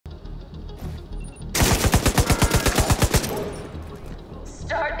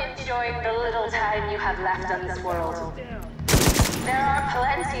Start enjoying the little time you have left on this world. There are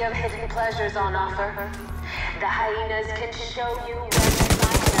plenty of hidden pleasures on offer. The hyenas can show you where to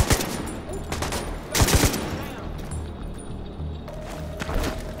find them.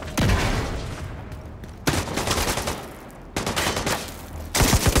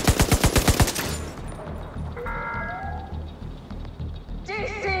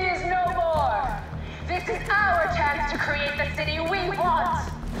 DC is no more! This is our chance to create the city we want!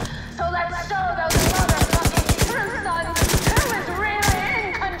 So let's show those motherfucking true sons who is really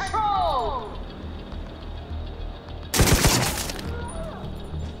in control!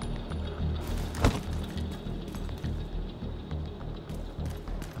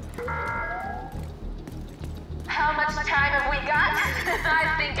 How much time have we got?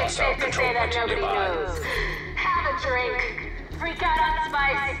 I think it's safe to say that nobody knows. Have a drink. Freak out on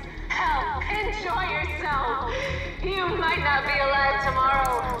spice. Hell, enjoy yourself. You might not be alive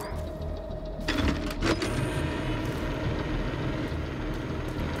tomorrow.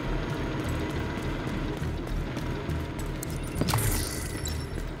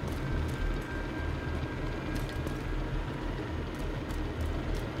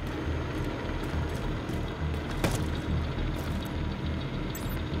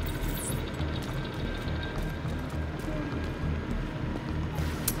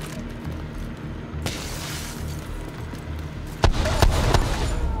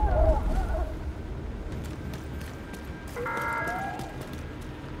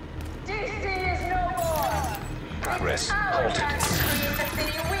 Progress halted.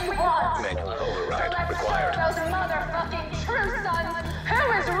 Manual override required. Those motherfucking true sons who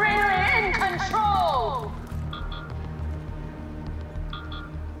is really in control!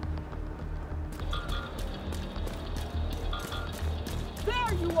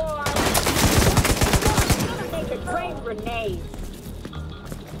 There you are! I'm gonna make a train grenade.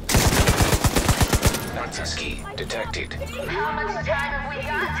 Access key detected. How much time have we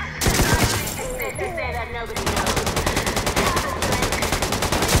got? I think it's safe to say that nobody knows.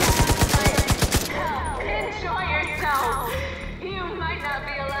 Have a drink. Enjoy yourself. You might not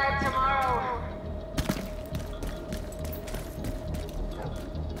be alive tomorrow.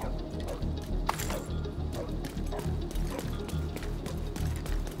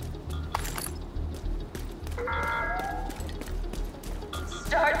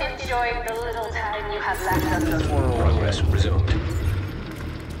 Start enjoying the little time you have left on this world. Progress resumed.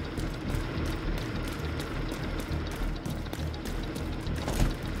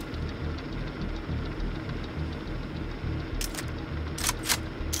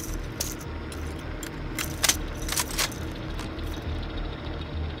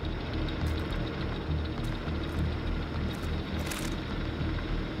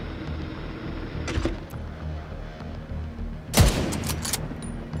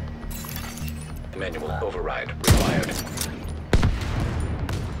 Manual override required.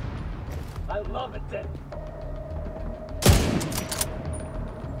 I love it then.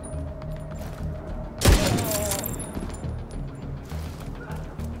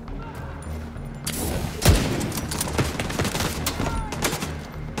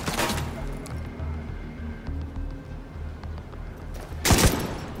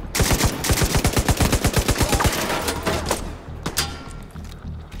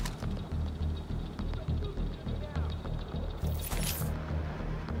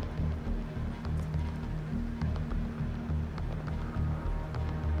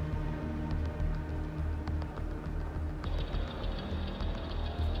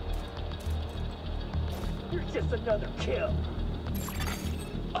 You're just another kill.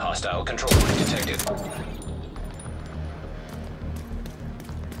 A hostile control point detected.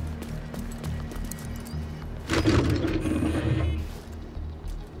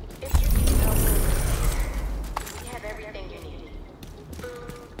 If you need help, you have everything you need.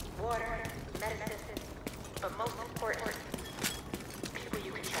 Food, water, medicine, but most important,